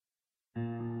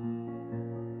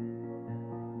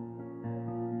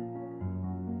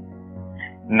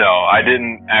No, I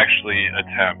didn't actually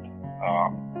attempt.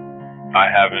 I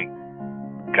haven't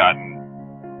gotten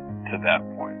to that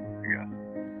point, I guess.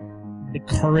 The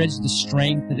courage, the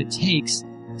strength that it takes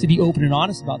to be open and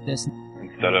honest about this.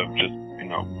 Instead of just,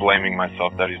 blaming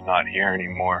myself that he's not here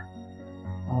anymore.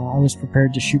 I was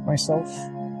prepared to shoot myself.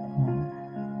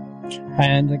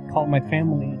 And I called my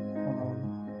family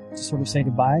to sort of say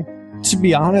goodbye. To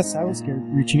be honest, I was scared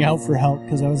reaching out for help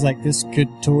because I was like, this could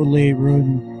totally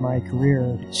ruin my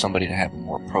career. Somebody to have a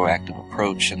more proactive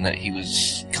approach, and that he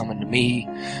was coming to me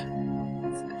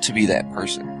to be that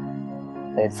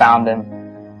person. They found him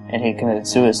and he committed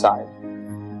suicide.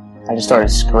 I just started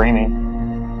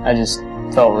screaming. I just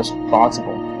felt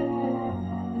responsible.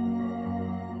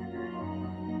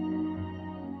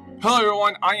 Hello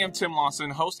everyone, I am Tim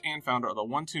Lawson, host and founder of the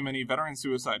One Too Many Veteran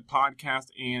Suicide Podcast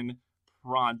and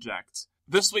Project.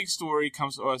 This week's story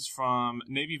comes to us from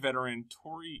Navy veteran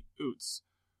Tory Utz,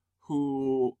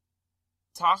 who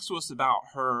talks to us about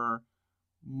her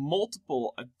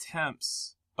multiple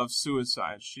attempts of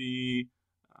suicide. She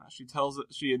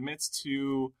admits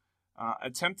to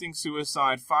attempting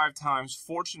suicide 5 times,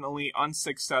 fortunately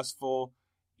unsuccessful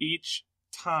each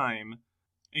time,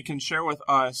 and can share with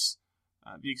us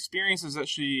the experiences that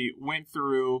she went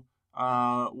through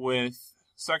with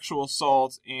sexual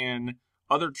assault and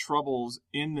other troubles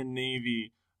in the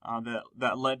Navy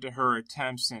that led to her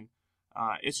attempts. And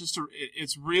it's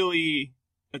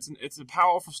a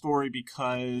powerful story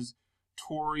because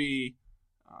Tory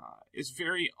is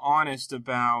very honest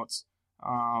about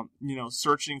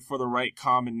searching for the right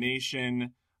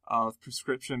combination of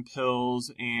prescription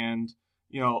pills and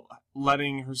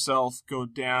letting herself go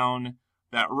down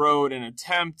that road and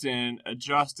attempt and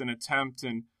adjust and attempt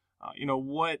and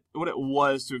what it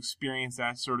was to experience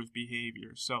that sort of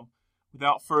behavior. So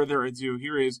without further ado,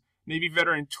 here is Navy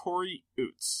veteran Tory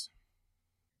Utz.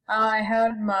 I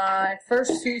had my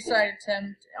first suicide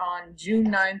attempt on June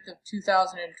 9th of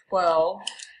 2012.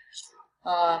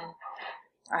 I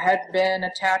had been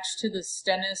attached to the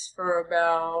Stennis for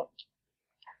about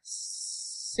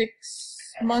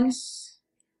 6 months,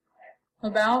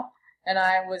 and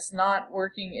I was not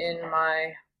working in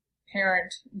my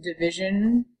parent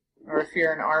division, or if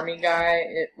you're an Army guy,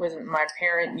 it wasn't my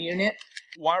parent unit.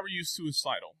 Why were you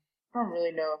suicidal? I don't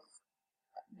really know if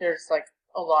there's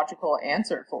a logical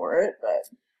answer for it, but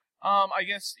I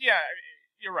guess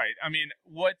you're right. I mean,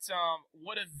 what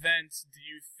events do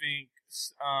you think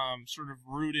sort of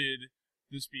rooted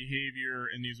this behavior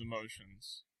and these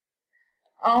emotions?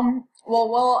 Well,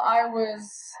 while I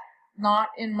was not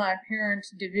in my parent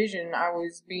division, I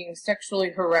was being sexually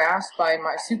harassed by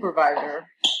my supervisor.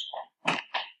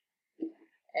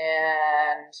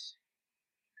 And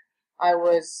I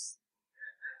was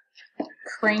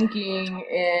cranking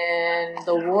in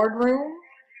the wardroom.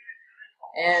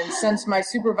 And since my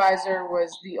supervisor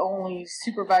was the only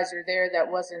supervisor there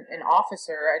that wasn't an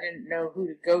officer, I didn't know who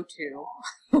to go to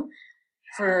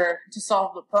to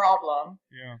solve the problem.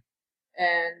 Yeah.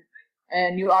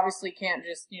 And you obviously can't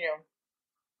just,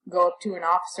 go up to an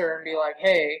officer and be like,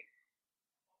 hey,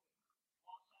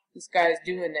 this guy's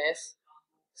doing this.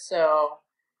 So,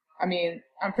 I mean,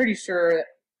 I'm pretty sure,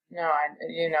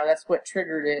 that's what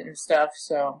triggered it and stuff,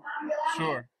 so.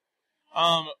 Sure.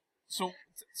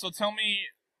 So tell me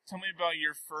about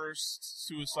your first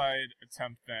suicide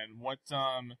attempt then. What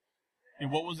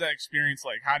was that experience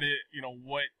like? How did,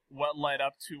 what led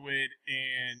up to it,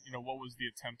 and, what was the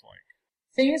attempt like?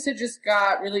 Things had just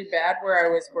got really bad where I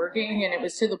was working, and it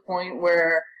was to the point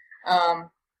where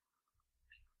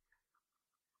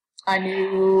I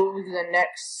knew the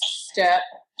next step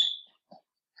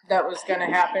that was going to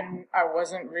happen I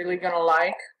wasn't really going to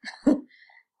like.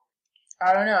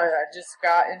 I don't know, I just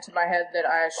got into my head that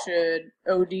I should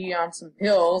OD on some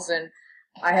pills, and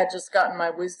I had just gotten my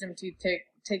wisdom teeth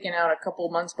taken out a couple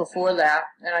months before that,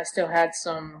 and I still had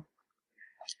some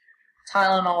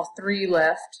Tylenol 3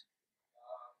 left,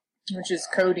 which is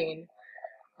codeine.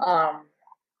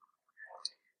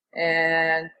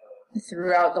 And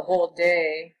throughout the whole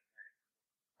day,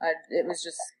 it was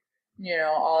just,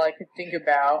 all I could think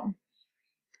about.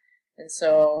 And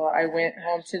so I went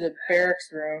home to the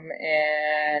barracks room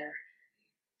and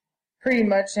pretty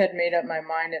much had made up my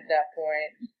mind at that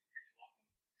point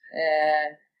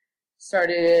and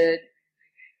started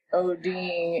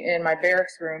ODing in my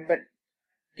barracks room, but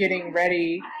getting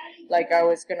ready like I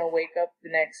was going to wake up the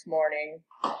next morning.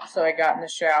 So I got in the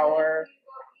shower,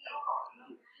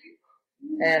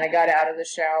 and I got out of the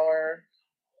shower,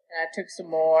 and I took some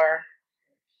more,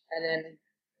 and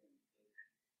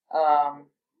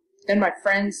then my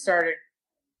friends started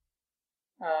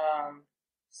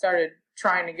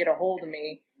trying to get a hold of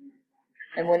me,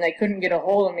 And when they couldn't get a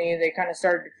hold of me, they kind of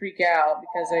started to freak out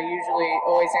because I usually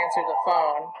always answer the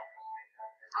phone.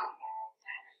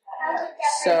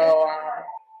 So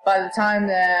by the time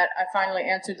that I finally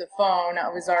answered the phone, I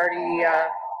was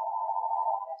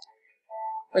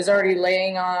already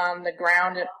laying on the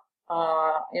ground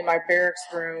in my barracks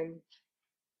room,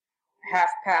 half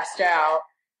passed out.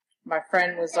 My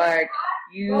friend was like,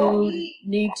 "You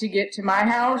need to get to my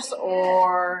house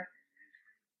or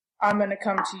I'm going to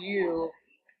come to you."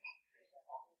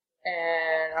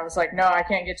 And I was like, "No, I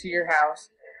can't get to your house."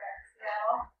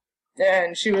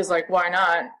 And she was like, "Why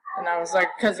not?" And I was like,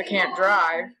 "Because I can't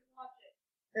drive."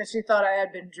 And she thought I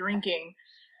had been drinking.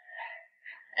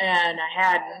 And I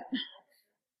hadn't.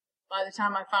 By the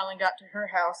time I finally got to her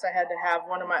house, I had to have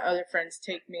one of my other friends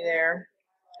take me there.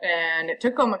 And it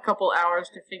took them a couple hours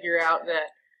to figure out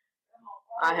that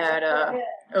I had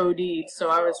OD'd, so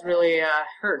I was really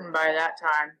hurting by that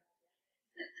time.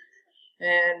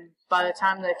 And by the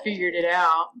time they figured it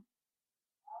out,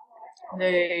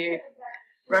 they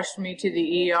rushed me to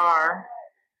the ER.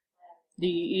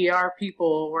 The ER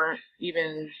people weren't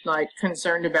even, like,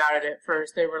 concerned about it at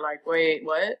first. They were like, "Wait,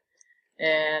 what?"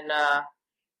 And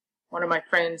one of my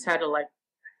friends had to, like,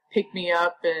 pick me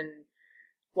up and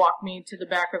walk me to the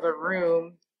back of the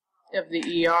room of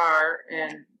the ER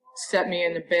and set me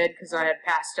in the bed because I had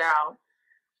passed out.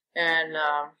 And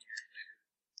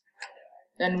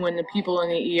then when the people in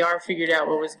the ER figured out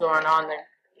what was going on, they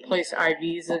placed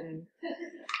IVs in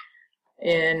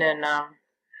and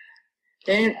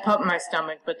they didn't pump my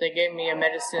stomach, but they gave me a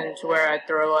medicine to where I'd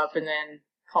throw up, and then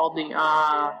called the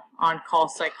on-call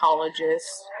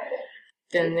psychologist.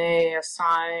 Then they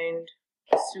assigned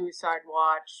a suicide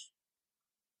watch,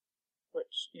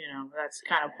 which, that's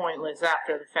kind of pointless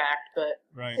after the fact, but...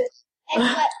 Right.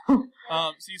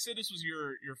 So you said this was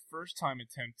your first time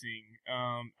attempting.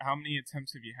 How many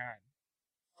attempts have you had?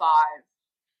 5.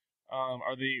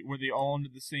 Were they all under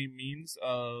the same means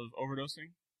of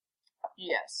overdosing?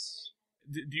 Yes.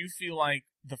 Do you feel like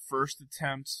the first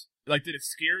attempt, like, did it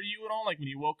scare you at all? Like, when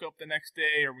you woke up the next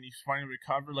day, or when you finally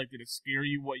recovered, like, did it scare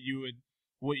you what you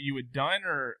had done,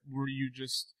 or were you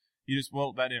just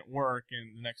well, that didn't work,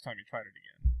 and the next time you tried it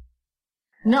again?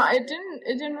 No, it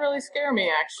didn't really scare me,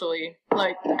 actually.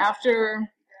 Like,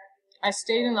 after I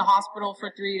stayed in the hospital for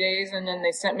 3 days, and then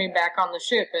they sent me back on the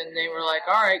ship, and they were like,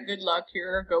 "All right, good luck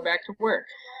here, go back to work."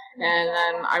 And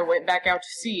then I went back out to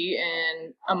sea,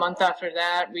 and a month after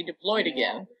that, we deployed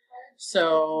again.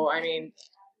 So, I mean,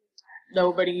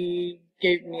 nobody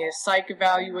gave me a psych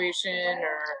evaluation,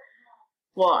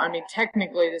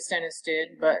 technically the dentist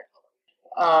did, but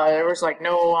there was, like,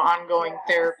 no ongoing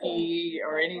therapy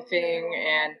or anything,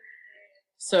 and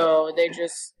so they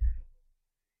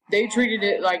treated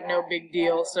it like no big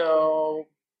deal, so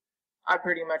I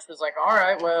pretty much was like, all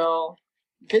right, well,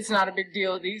 if it's not a big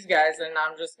deal with these guys, then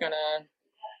I'm just gonna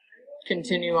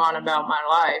continue on about my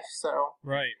life, so.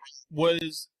 Right.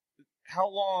 What's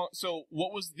the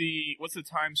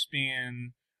time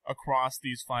span across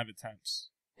these 5 attempts?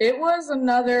 It was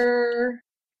another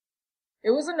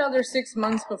 6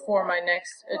 months before my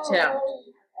next attempt.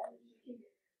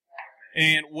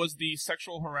 And was the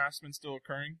sexual harassment still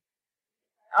occurring?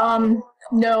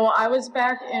 No, I was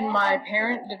back in my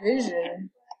parent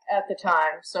division at the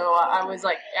time, so I was,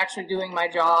 like, actually doing my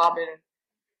job, and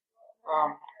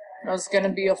I was gonna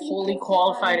be a fully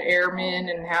qualified airman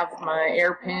and have my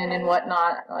air pin and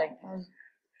whatnot. Like,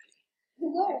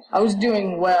 I was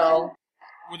doing well.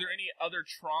 Were there any other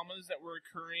traumas that were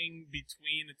occurring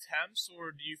between attempts,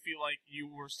 or do you feel like you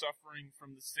were suffering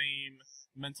from the same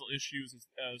mental issues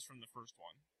as from the first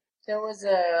one? There was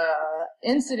a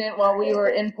incident while we were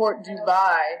in Port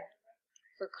Dubai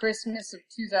for Christmas of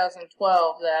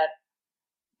 2012 that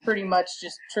pretty much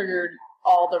just triggered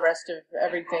all the rest of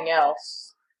everything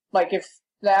else. Like, if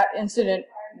that incident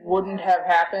wouldn't have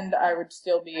happened, I would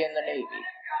still be in the Navy.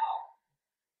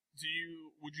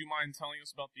 Would you mind telling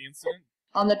us about the incident?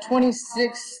 On the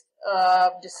 26th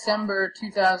of December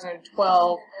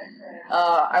 2012,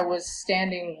 I was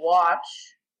standing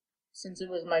watch, since it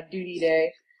was my duty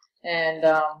day, and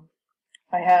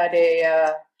I had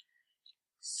a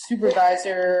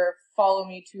supervisor follow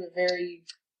me to a very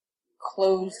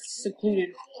closed,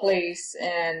 secluded place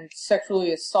and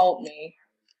sexually assault me.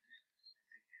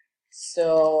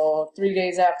 So 3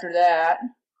 days after that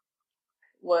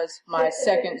was my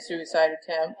second suicide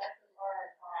attempt.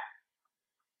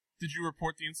 Did you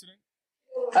report the incident?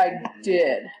 I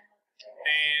did.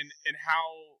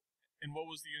 And what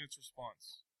was the unit's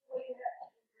response?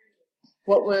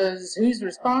 What was whose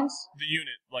response? The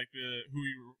unit, like who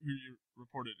you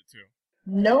reported it to.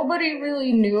 Nobody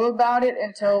really knew about it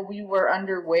until we were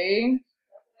underway,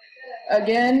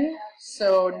 again,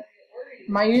 so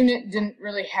my unit didn't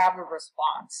really have a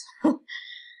response.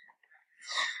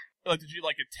 Like, did you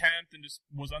attempt and just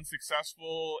was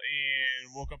unsuccessful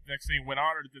and woke up the next day and went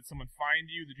on, or did someone find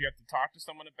you? Did you have to talk to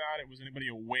someone about it? Was anybody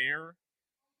aware?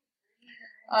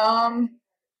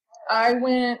 I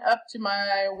went up to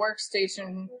my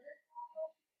workstation,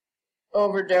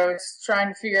 overdose, trying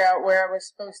to figure out where I was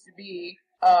supposed to be.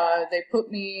 They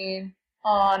put me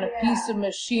on a piece of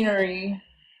machinery,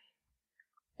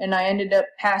 and I ended up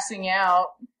passing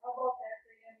out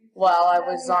while I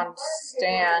was on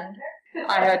stand.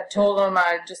 I had told them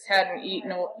I just hadn't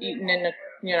eaten in a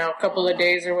couple of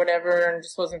days or whatever, and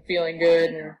just wasn't feeling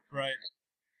good. And right.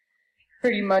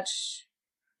 Pretty much,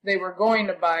 they were going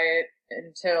to buy it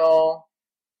until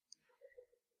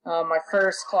my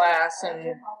first class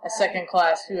and a second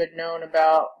class who had known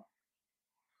about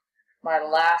my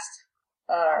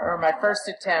my first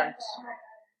attempt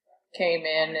came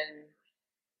in and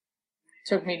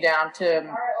took me down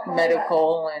to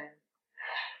medical, and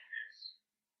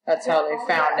that's how they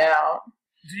found out.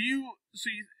 So you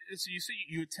say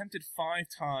you attempted 5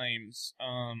 times,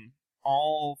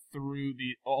 all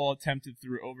attempted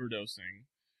through overdosing.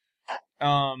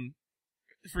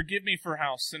 Forgive me for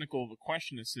how cynical of a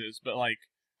question this is, but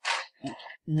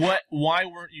why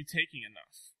weren't you taking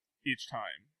enough each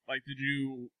time?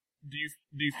 Do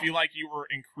you feel like you were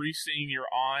increasing your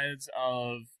odds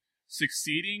of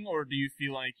succeeding, or do you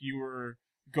feel like you were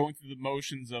going through the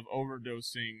motions of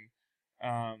overdosing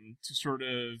to sort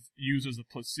of use as a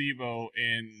placebo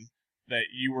in that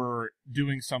you were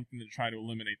doing something to try to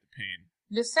eliminate the pain?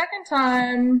 The second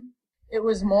time, it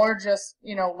was more just,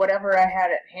 whatever I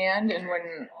had at hand, and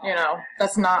when,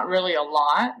 that's not really a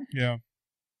lot. Yeah.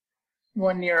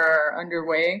 When you're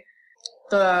underway.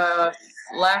 The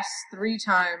last 3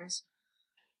 times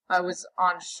I was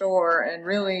on shore, and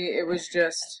really it was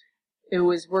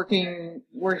working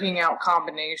out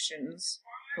combinations.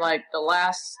 Like the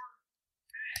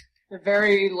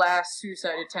very last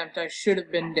suicide attempt, I should have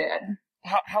been dead.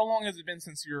 How long has it been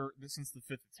since the 5th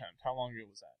attempt? How long ago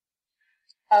was that?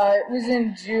 It was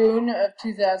in June of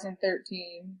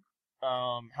 2013.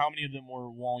 How many of them were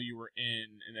while you were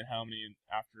in, and then how many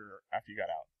after you got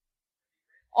out?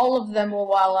 All of them were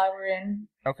while I were in.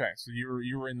 Okay, so you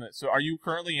were in the. So are you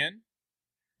currently in?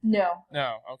 No.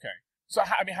 No. Okay. So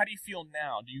how do you feel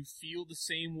now? Do you feel the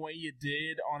same way you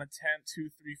did on attempt 2,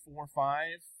 3, 4,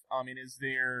 5?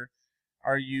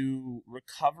 Are you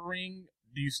recovering?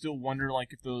 Do you still wonder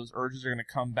if those urges are going to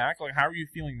come back? How are you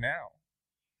feeling now?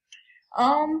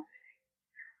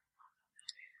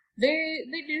 They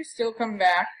do still come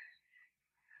back.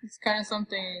 It's kind of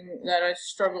something that I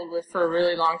struggled with for a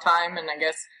really long time, and I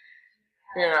guess,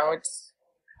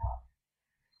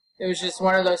 it was just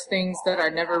one of those things that I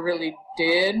never really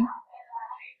did.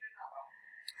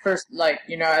 First,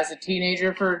 as a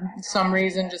teenager for some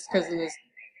reason, just because of the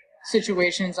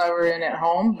situations I were in at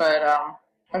home, but,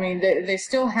 they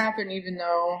still happen even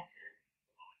though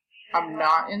I'm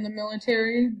not in the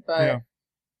military, but, yeah.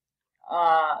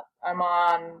 I'm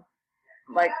on,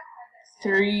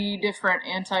 3 different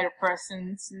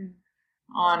antidepressants,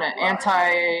 on an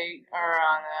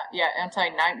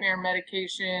anti-nightmare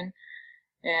medication,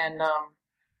 and,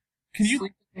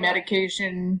 sleep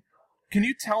medication. Can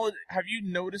you have you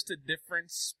noticed a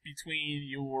difference between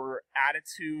your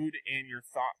attitude and your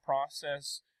thought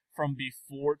process from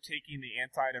before taking the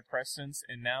antidepressants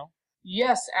and now?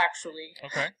 Yes, actually.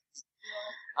 Okay.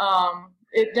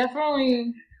 It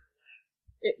definitely,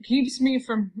 it keeps me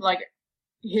from,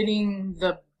 hitting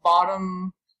the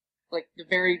bottom, the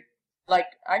very,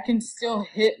 I can still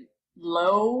hit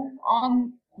low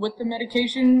with the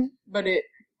medication, but it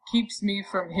keeps me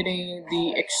from hitting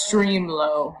the extreme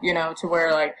low, to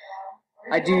where,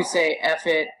 I do say F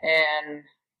it, and,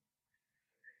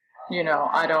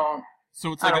 I don't.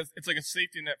 So it's like a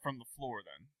safety net from the floor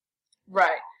then.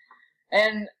 Right.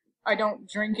 And I don't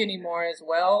drink anymore as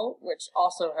well, which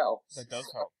also helps. That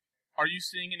does help. Are you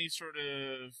seeing any sort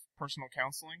of personal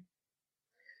counseling?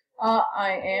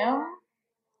 I am.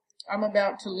 I'm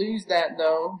about to lose that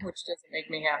though, which doesn't make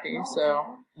me happy,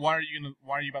 so. Why are you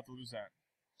about to lose that?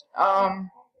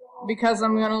 Because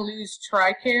I'm gonna lose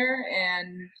TRICARE,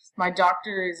 and my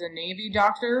doctor is a Navy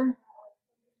doctor.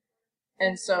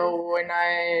 And so when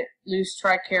I lose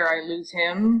TRICARE, I lose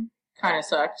him. Kind of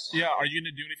sucks. Yeah, are you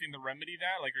gonna do anything to remedy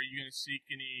that? Are you gonna seek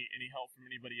any help from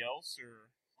anybody else, or?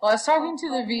 Well, I was talking to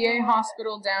the VA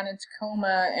hospital down in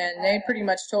Tacoma, and they pretty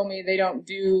much told me they don't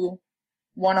do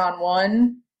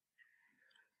one-on-one.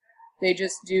 They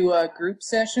just do group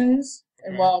sessions.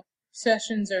 And while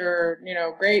sessions are,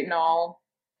 great and all,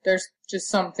 there's just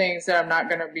some things that I'm not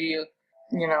going to be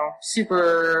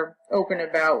super open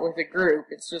about with a group.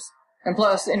 It's just, and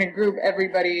plus in a group,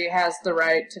 everybody has the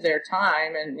right to their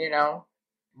time, and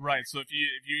Right. So if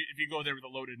you go there with a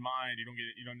loaded mind,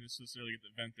 you don't necessarily get to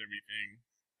vent everything,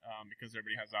 because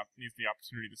everybody needs the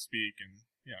opportunity to speak, and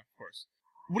yeah, of course.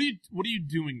 What are you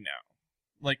doing now?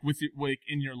 Like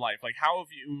in your life, like how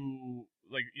have you,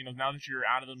 like, now that you're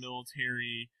out of the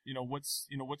military, what's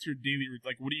your daily,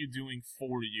 like, what are you doing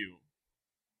for you?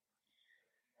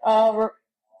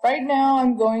 Right now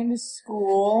I'm going to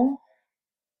school.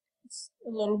 It's a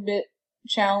little bit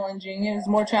challenging. It was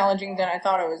more challenging than I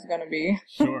thought it was going to be.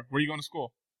 Sure. Where are you going to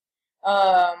school?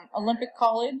 Olympic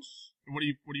College. What are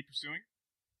you pursuing?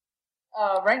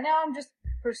 Right now I'm just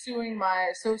pursuing my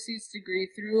associate's degree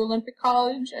through Olympic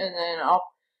College, and then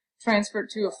I'll transfer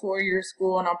to a 4-year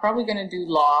school, and I'm probably going to do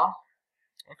law.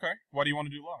 Okay. Why do you want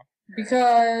to do law?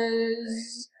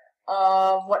 Because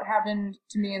of what happened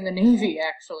to me in the Navy,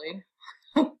 actually.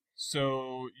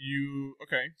 So do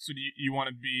you want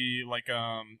to be like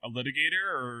a litigator,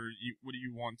 or what do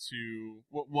you want to,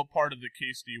 what part of the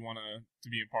case do you want to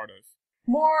be a part of?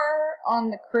 More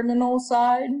on the criminal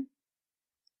side,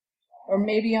 or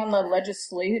maybe on the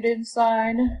legislative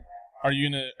side. Are you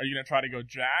gonna try to go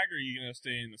JAG, or are you gonna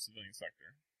stay in the civilian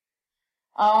sector?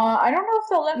 I don't know if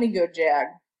they'll let me go JAG.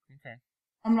 Okay.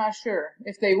 I'm not sure.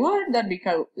 If they would, that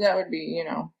would be,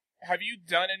 Have you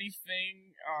done anything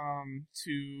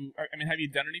have you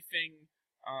done anything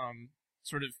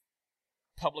sort of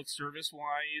public service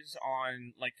wise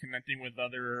on, like, connecting with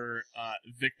other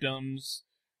victims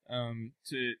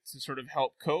to sort of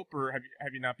help cope, or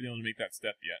have you not been able to make that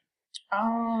step yet?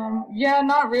 Yeah,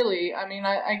 not really. I mean,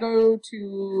 I go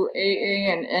to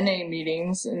AA and NA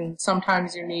meetings, and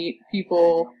sometimes you meet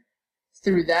people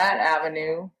through that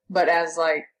avenue, but as,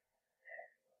 like,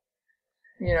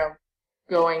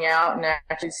 going out and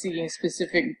actually seeing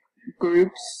specific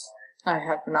groups, I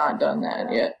have not done that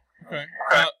yet. Okay.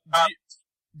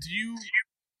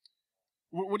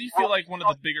 What do you feel like one of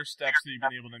the bigger steps that you've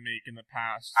been able to make in the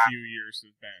past few years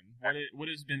has been? What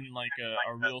has been like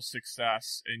a real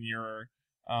success in your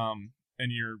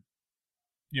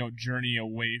journey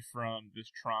away from this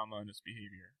trauma and this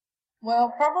behavior?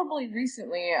 Well, probably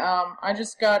recently, I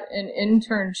just got an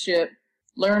internship,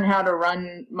 learn how to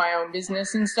run my own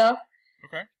business and stuff.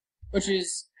 Okay. Which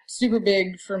is super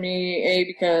big for me,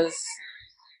 because,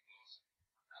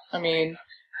 I mean,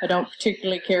 I don't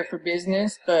particularly care for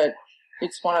business, but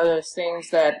it's one of those things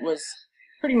that was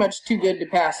pretty much too good to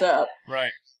pass up.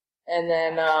 Right. And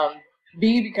then,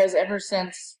 B, because ever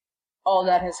since all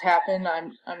that has happened,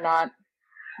 I'm not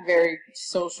very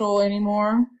social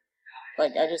anymore.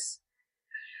 Like, I just,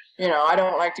 I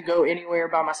don't like to go anywhere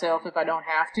by myself if I don't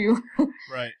have to.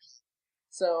 Right.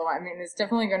 So, I mean, it's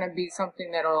definitely going to be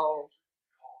something that'll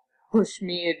push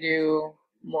me to do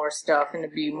more stuff and to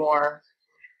be more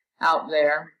out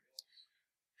there.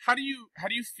 How do you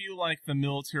feel like the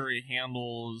military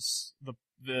handles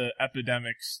the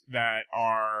epidemics that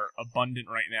are abundant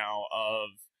right now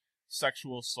of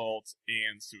sexual assault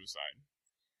and suicide?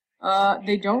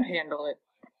 They don't handle it.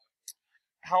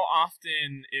 How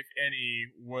often, if any,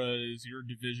 was your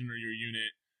division or your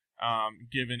unit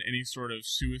given any sort of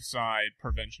suicide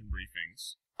prevention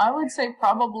briefings? I would say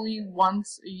probably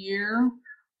once a year.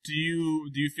 Do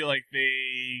you feel like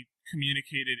they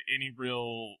communicated any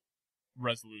real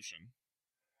resolution?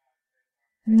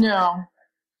 No.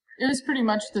 It was pretty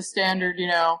much the standard,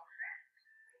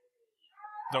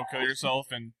 Don't kill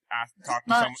yourself and talk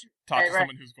to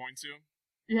someone who's going to?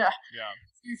 Yeah. Yeah.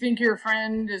 You think your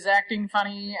friend is acting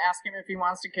funny, ask him if he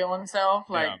wants to kill himself?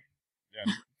 Yeah.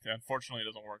 Unfortunately, it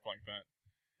doesn't work like that.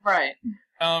 Right.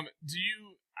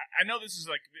 I know this is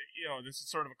like, this is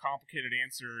sort of a complicated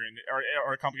answer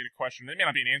or a complicated question. There may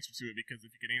not be an answer to it, because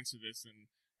if you could answer this, and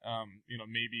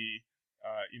maybe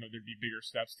there'd be bigger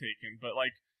steps taken. But,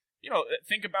 like,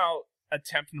 think about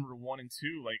attempt number 1 and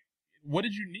 2. Like, what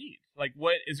did you need? Like,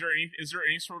 is there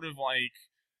any sort of, like,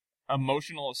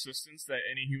 emotional assistance that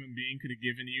any human being could have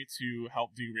given you to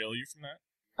help derail you from that?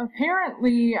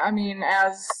 Apparently, I mean,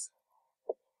 as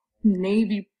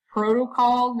Navy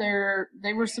protocol,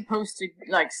 they were supposed to,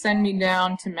 like, send me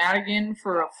down to Madigan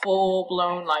for a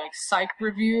full-blown, like, psych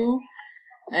review,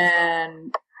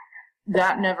 and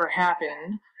that never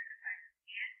happened.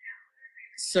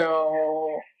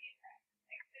 So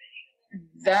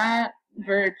that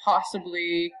very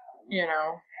possibly,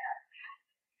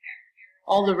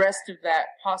 all the rest of that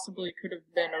possibly could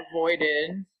have been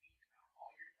avoided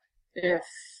if,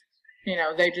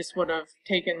 they just would have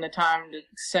taken the time to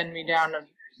send me down to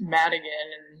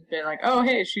Madigan and been like, oh,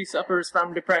 hey, she suffers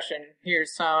from depression.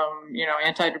 Here's some,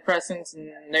 antidepressants,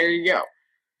 and there you go.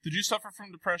 Did you suffer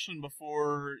from depression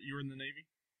before you were in the Navy?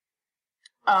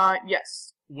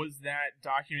 Yes. Was that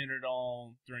documented at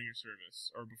all during your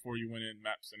service, or before you went in,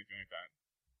 MEPS, anything like that?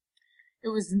 It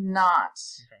was not.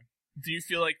 Okay. Do you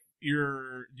feel like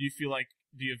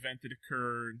the event that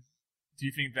occurred, do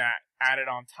you think that added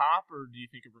on top, or do you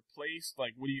think it replaced?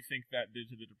 Like, what do you think that did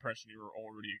to the depression you were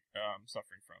already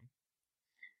suffering from?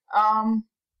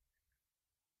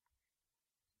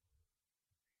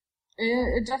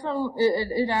 It definitely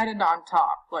it added on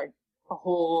top, like a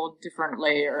whole different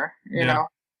layer, you know,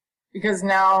 because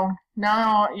now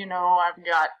I've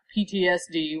got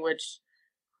PTSD, which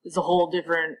is a whole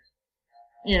different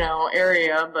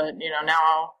area, but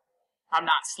now I'm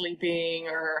not sleeping,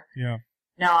 or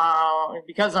now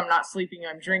because I'm not sleeping,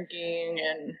 I'm drinking,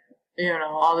 and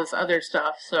all this other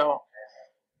stuff. So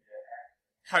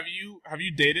have you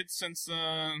dated since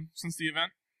the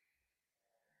event?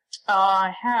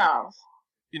 I have.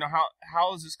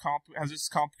 How has this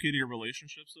complicated your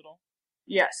relationships at all?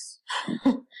 Yes.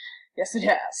 Yes, it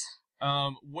has.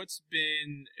 What's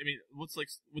a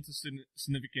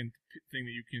significant thing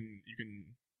that you can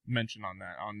mention on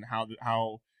that, on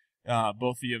how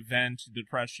both the event,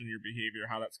 depression, your behavior,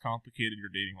 how that's complicated your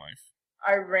dating life?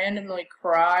 I randomly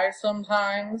cry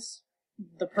sometimes.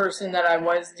 The person that I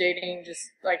was dating,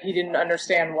 just like, he didn't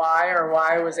understand why, or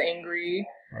why I was angry.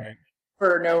 Right.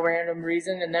 For no random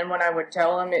reason, and then when I would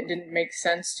tell him, it didn't make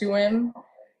sense to him,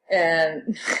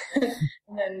 and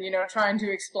and then trying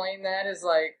to explain that is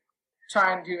like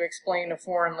trying to explain a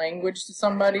foreign language to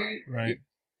somebody. Right.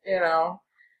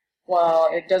 Well,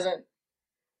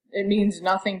 it means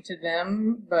nothing to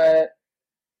them, but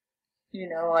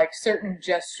like certain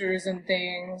gestures and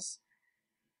things,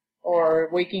 or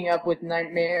waking up with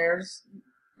nightmares,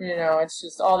 it's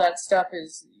just all that stuff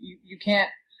is you can't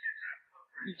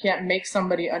make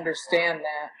somebody understand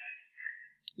that.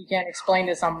 You can't explain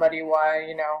to somebody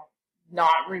why,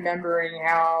 not remembering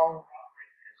how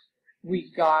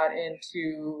we got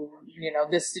into,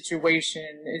 this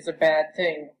situation is a bad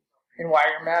thing, and why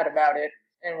you're mad about it.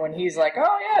 And when he's like,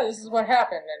 oh yeah, this is what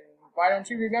happened, and why don't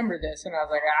you remember this? And I was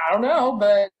like, I don't know,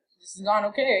 but this is not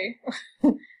okay.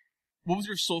 What was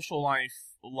your social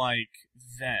life like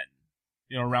then,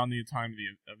 around the time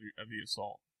of the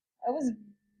assault? I was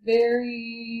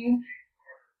very,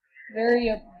 very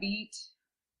upbeat,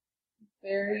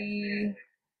 very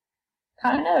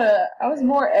I was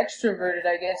more extroverted,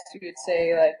 I guess you could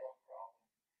say. Like,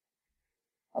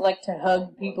 I like to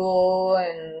hug people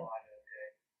and,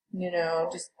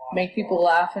 just make people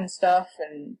laugh and stuff,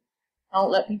 and I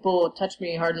don't let people touch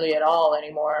me hardly at all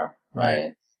anymore.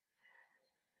 Right.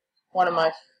 One of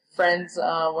my friends,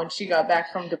 when she got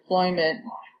back from deployment,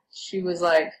 she was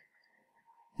like,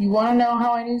 you want to know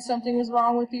how I knew something was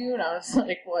wrong with you? And I was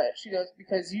like, what? She goes,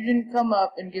 because you didn't come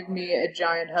up and give me a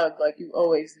giant hug like you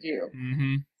always do.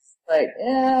 Mm-hmm. Like,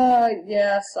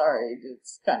 yeah, sorry.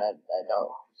 It's kind of, I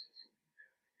don't.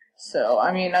 So,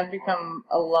 I mean, I've become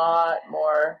a lot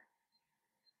more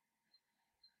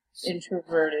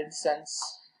introverted since.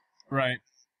 Right.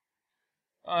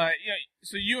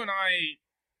 So you and I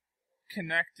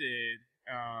connected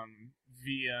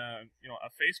via, a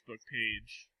Facebook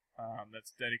page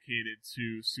that's dedicated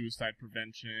to suicide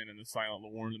prevention and the silent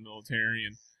war in the military.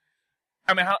 And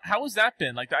I mean, how has that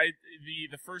been? Like,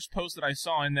 the first post that I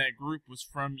saw in that group was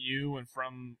from you and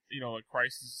from, a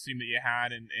crisis scene that you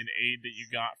had and aid that you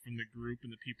got from the group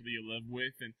and the people that you live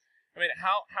with. And I mean,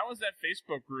 how has that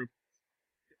Facebook group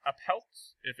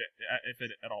helped, if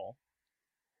it at all?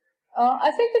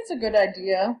 I think it's a good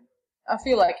idea. I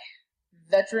feel like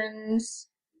veterans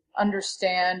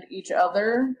understand each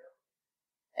other,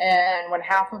 and when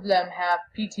half of them have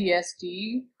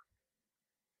PTSD,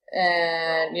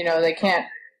 and, they can't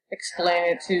explain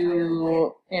it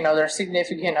to, their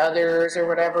significant others or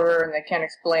whatever, and they can't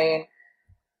explain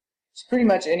to pretty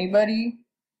much anybody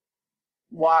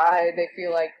why they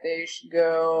feel like they should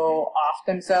go off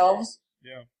themselves.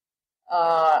 Yeah.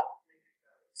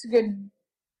 It's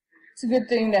a good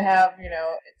thing to have,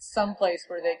 some place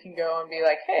where they can go and be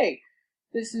like, hey,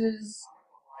 this is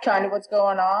kind of what's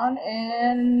going on,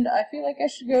 and I feel like I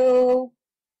should go,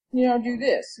 do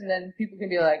this. And then people can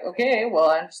be like, okay, well,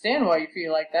 I understand why you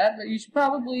feel like that, but you should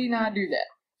probably not do that.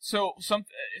 So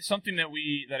something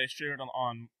that I shared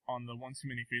on the One Too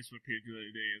Many Facebook page the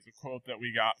other day is a quote that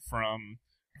we got from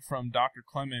Dr.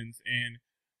 Clemens, and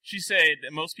she said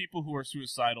that most people who are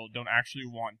suicidal don't actually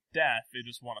want death, they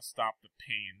just want to stop the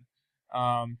pain.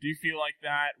 Do you feel like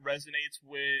that resonates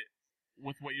with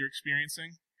what you're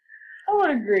experiencing? I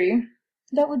would agree.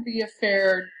 That would be a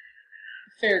fair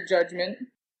judgment.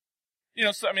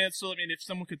 So I mean, if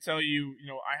someone could tell you,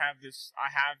 I have this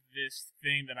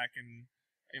thing that I can,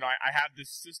 I have this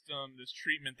system, this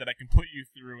treatment that I can put you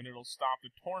through, and it'll stop the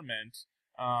torment,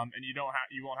 and you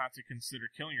won't have to consider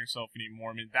killing yourself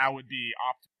anymore. I mean, that would be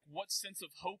What sense of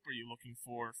hope are you looking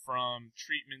for from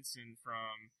treatments and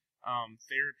from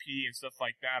therapy and stuff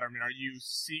like that? I mean, are you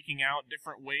seeking out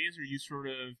different ways, or are you sort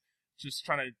of just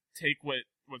trying to take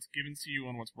what's given to you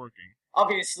and what's working?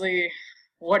 Obviously,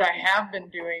 what I have been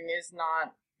doing is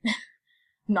not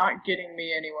getting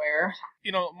me anywhere.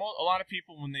 A lot of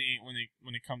people when they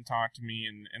come talk to me,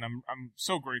 and I'm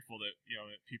so grateful that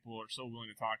that people are so willing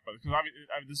to talk about it, because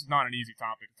obviously this is not an easy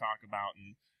topic to talk about,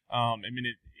 and I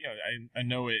mean I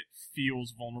know it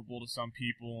feels vulnerable to some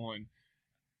people, and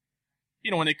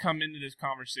when they come into this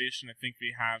conversation, I think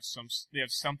they have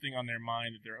something on their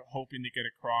mind that they're hoping to get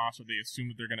across, or they assume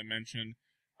that they're going to mention.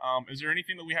 Is there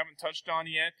anything that we haven't touched on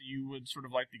yet that you would sort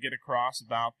of like to get across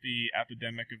about the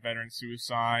epidemic of veteran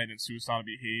suicide and suicidal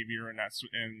behavior and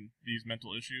these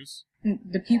mental issues?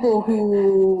 The people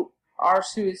who are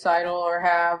suicidal or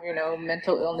have,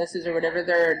 mental illnesses or whatever,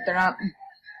 they're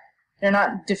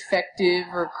not defective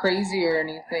or crazy or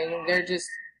anything.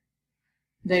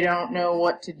 They don't know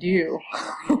what to do.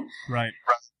 Right.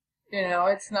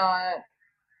 It's not,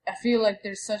 I feel like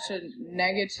there's such a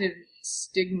negative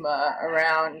stigma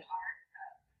around,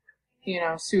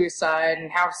 suicide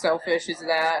and how selfish is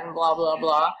that and blah, blah,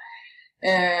 blah.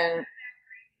 And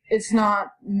it's not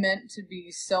meant to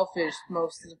be selfish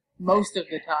most of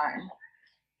the time.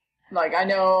 Like, I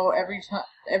know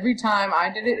every time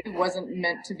I did it, it wasn't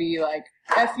meant to be like,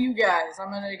 F you guys, I'm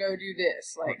gonna go do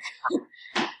this. Like,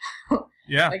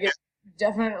 yeah. Like, it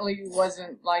definitely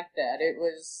wasn't like that. It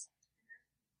was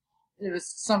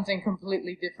something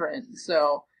completely different.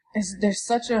 So, there's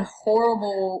such a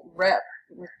horrible rep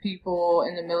with people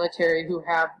in the military who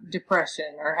have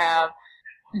depression or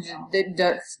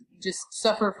just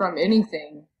suffer from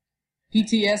anything.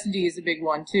 PTSD is a big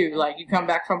one too. Like, you come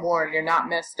back from war and you're not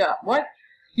messed up. What?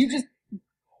 You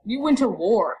went to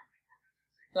war.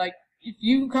 Like, if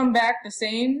you come back the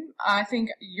same, I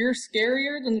think you're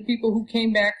scarier than the people who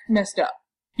came back messed up.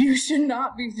 You should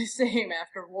not be the same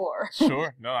after war.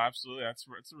 Sure. No, absolutely. That's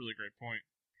a really great point.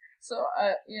 So,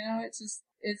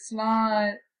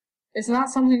 it's not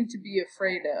something to be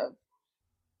afraid of.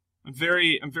 I'm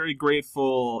very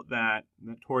grateful that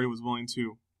Tory was willing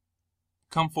to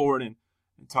come forward and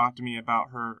talk to me about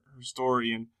her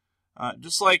story, and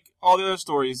just like all the other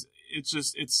stories, it's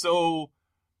so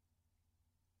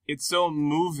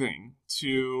moving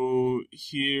to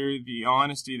hear the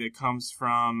honesty that comes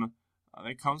from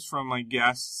my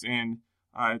guests, and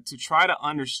to try to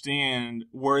understand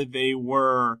where they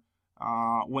were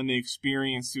when they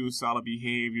experienced suicidal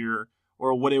behavior,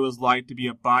 or what it was like to be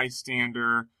a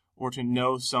bystander or to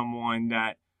know someone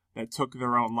that took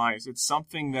their own lives. It's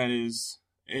something that is,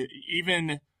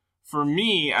 even for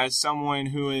me as someone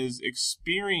who has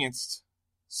experienced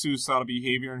suicidal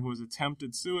behavior and who has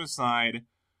attempted suicide,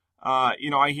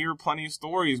 I hear plenty of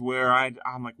stories where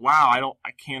I'm like, wow,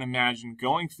 I can't imagine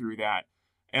going through that.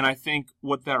 And I think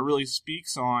what that really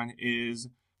speaks on is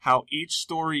how each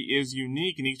story is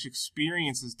unique and each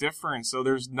experience is different. So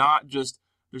there's not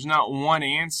one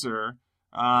answer.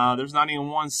 There's not even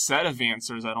one set of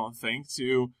answers, I don't think,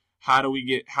 to how do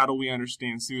we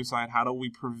understand suicide? How do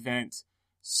we prevent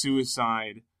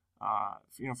suicide,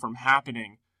 from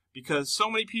happening? Because so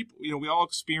many people, we all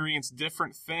experience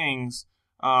different things,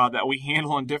 that we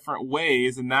handle in different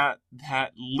ways, and that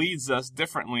leads us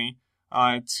differently,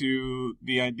 to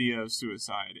the idea of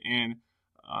suicide. And,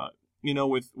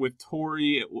 with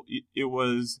Tory, it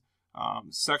was,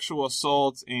 sexual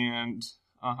assault and,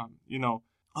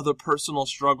 other personal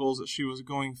struggles that she was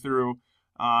going through.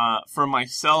 For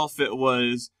myself, it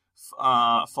was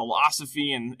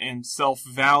philosophy and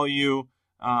self-value.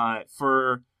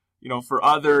 For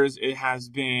others, it has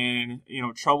been,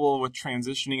 trouble with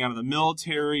transitioning out of the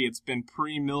military. It's been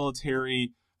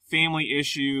pre-military family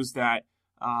issues that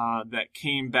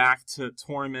came back to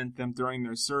torment them during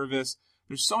their service.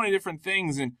 There's so many different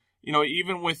things, and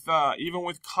even with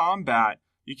combat,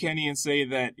 you can't even say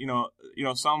that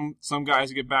some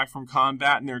guys get back from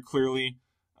combat and they're clearly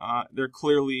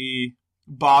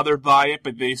bothered by it,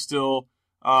 but they still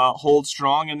hold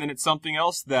strong, and then it's something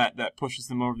else that pushes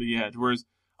them over the edge. Whereas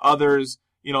others,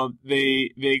 they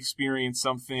experience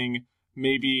something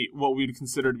maybe what we'd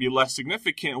consider to be less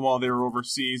significant while they were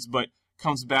overseas, but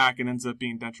comes back and ends up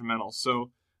being detrimental.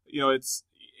 So,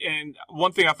 and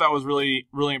one thing I thought was really,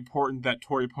 really important that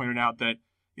Tory pointed out, that,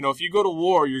 if you go to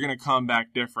war, you're going to come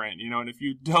back different, and if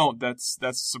you don't, that's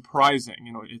surprising.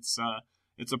 It's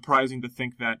surprising to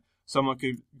think that someone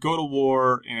could go to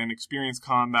war and experience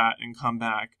combat and come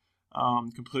back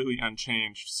completely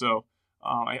unchanged. So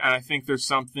I think there's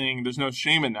no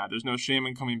shame in that. There's no shame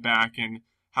in coming back and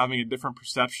having a different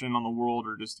perception on the world,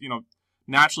 or just,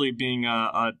 naturally being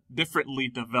a differently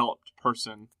developed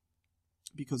person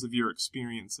because of your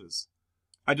experiences.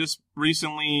 I just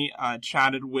recently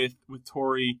chatted with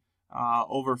Tory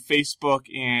over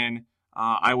Facebook, and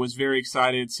I was very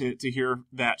excited to hear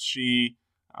that she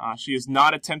has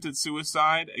not attempted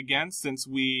suicide again since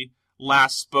we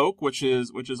last spoke, which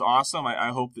is awesome. I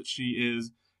hope that she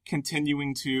is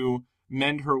continuing to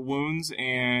mend her wounds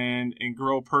and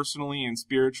grow personally and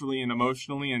spiritually and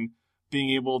emotionally, and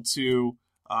being able to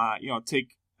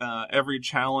take every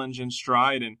challenge in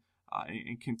stride and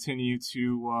continue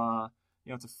to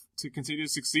continue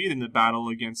to succeed in the battle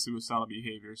against suicidal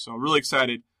behavior. So I'm really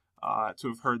excited to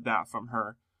have heard that from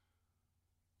her.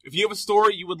 If you have a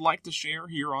story you would like to share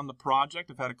here on the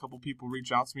project, I've had a couple people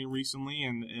reach out to me recently,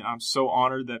 and I'm so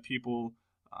honored that people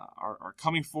are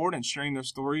coming forward and sharing their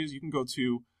stories. You can go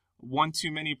to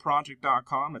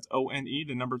one2manyproject.com. That's ONE,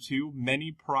 the number 2,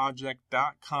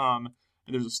 manyproject.com.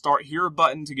 And there's a Start Here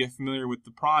button to get familiar with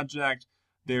the project.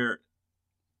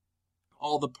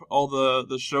 All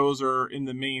the shows are in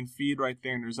the main feed right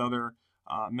there, and there's other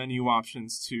menu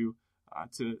options to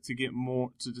get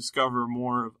more, to discover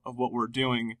more of what we're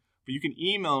doing. But you can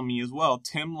email me as well,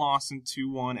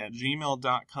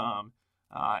 timlawson21@gmail.com.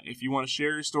 If you want to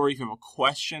share your story, if you have a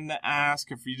question to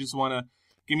ask, if you just want to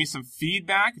give me some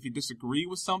feedback, if you disagree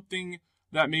with something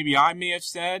that maybe I may have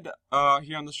said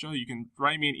here on the show, you can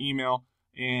write me an email,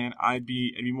 and I'd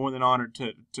be more than honored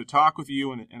to talk with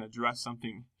you and address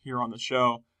something here on the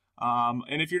show.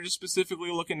 And if you're just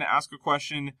specifically looking to ask a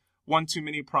question,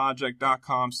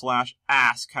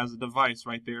 one2manyproject.com/ask has a device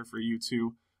right there for you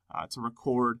to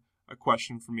record a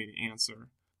question for me to answer.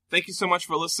 Thank you so much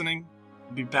for listening.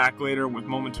 I'll be back later with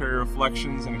momentary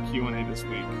reflections and a Q&A this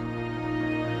week.